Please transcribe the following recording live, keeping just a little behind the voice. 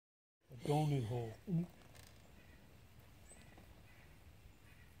donut hole.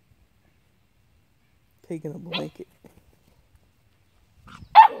 Taking a blanket.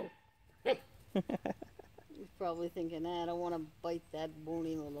 He's probably thinking, I don't want to bite that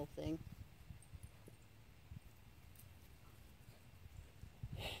bony little thing.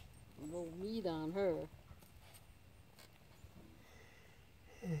 A little meat on her.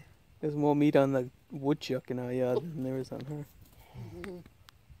 There's more meat on the woodchuck in our yard than there is on her. Did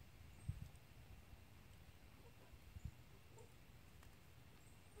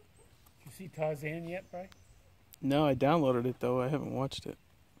you see Tarzan yet, Bry? No, I downloaded it though. I haven't watched it.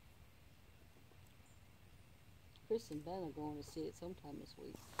 Chris and Ben are going to see it sometime this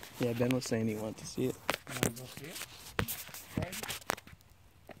week. Yeah, Ben was saying he wanted to see it. You want to go see it? Friday?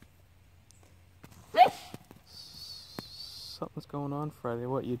 Something's going on Friday.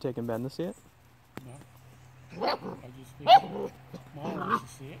 What, you taking Ben to see it? No. I just figured Mom wants to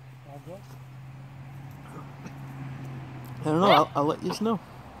see it. I'll go. I don't know. I'll let you know.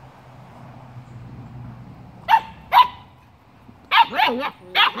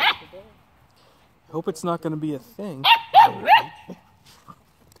 I hope it's not going to be a thing.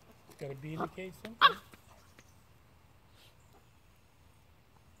 Gotta be in the cage sometime.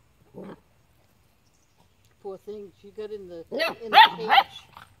 Poor thing, she got in the cage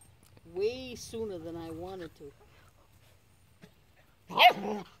way sooner than I wanted to.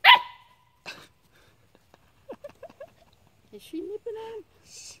 Is she nipping at him?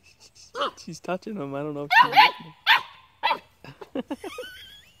 She's touching him. I don't know if she's nipping him.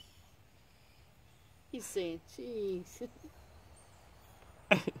 He's saying, jeez.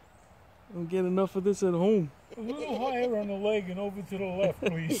 Don't get enough of this at home. A little higher on the leg and over to the left,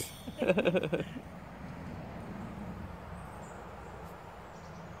 please.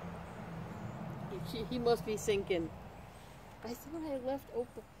 He must be thinking, I thought I left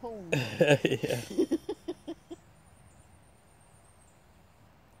Opal home. Yeah.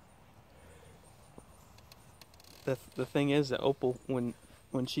 The thing is that Opal, when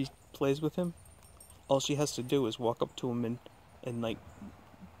she plays with him, all she has to do is walk up to him and like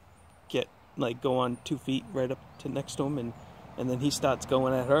go on 2 feet right up to next to him, and then he starts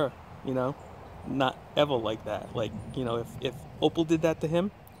going at her, you know. Not ever like that. Like, you know, if Opal did that to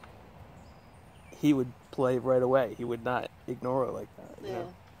him, he would play right away. He would not ignore her like that. You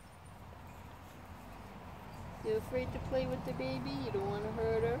know? You're afraid to play with the baby? You don't want to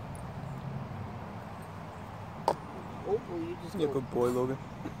hurt her? Opal, you just You're a go. good boy, Logan.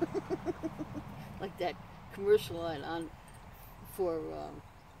 Like that commercial on for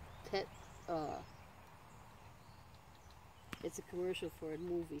pet. It's a commercial for a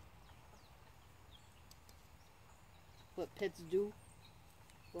movie. What pets do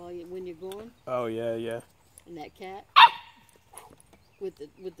when you're gone. Oh yeah, yeah. And that cat with the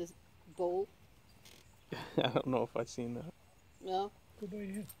bowl. I don't know if I've seen that. No. Go by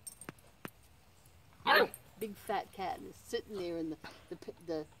you. Big fat cat is sitting there, and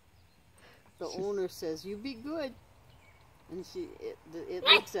the owner says, "You be good," and it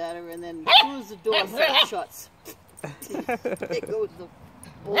looks at her, and then as soon as the door shuts, it goes the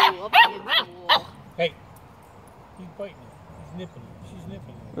bowl up against the wall. Hey, he's biting it. He's nipping it. She's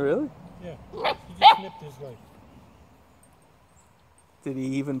nipping it. Really? Yeah. He just nipped his leg. Did he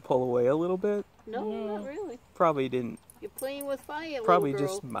even pull away a little bit? No, not really. Probably didn't. You're playing with fire, Probably little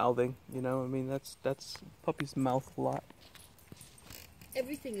girl. just mouthing, you know. I mean, that's puppies mouth a lot.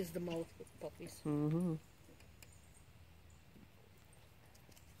 Everything is the mouth with puppies. Mm-hmm.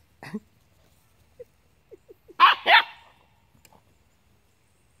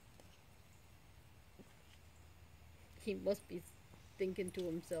 He must be thinking to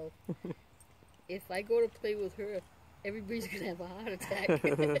himself, if I go to play with her, everybody's going to have a heart attack.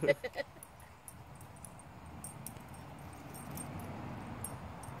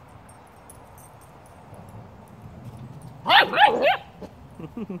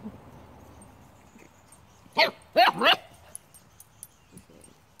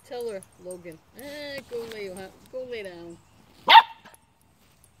 Tell her, Logan, go lay down.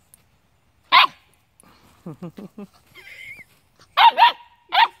 He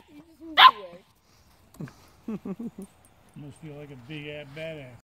just moved away. Must feel like a big badass.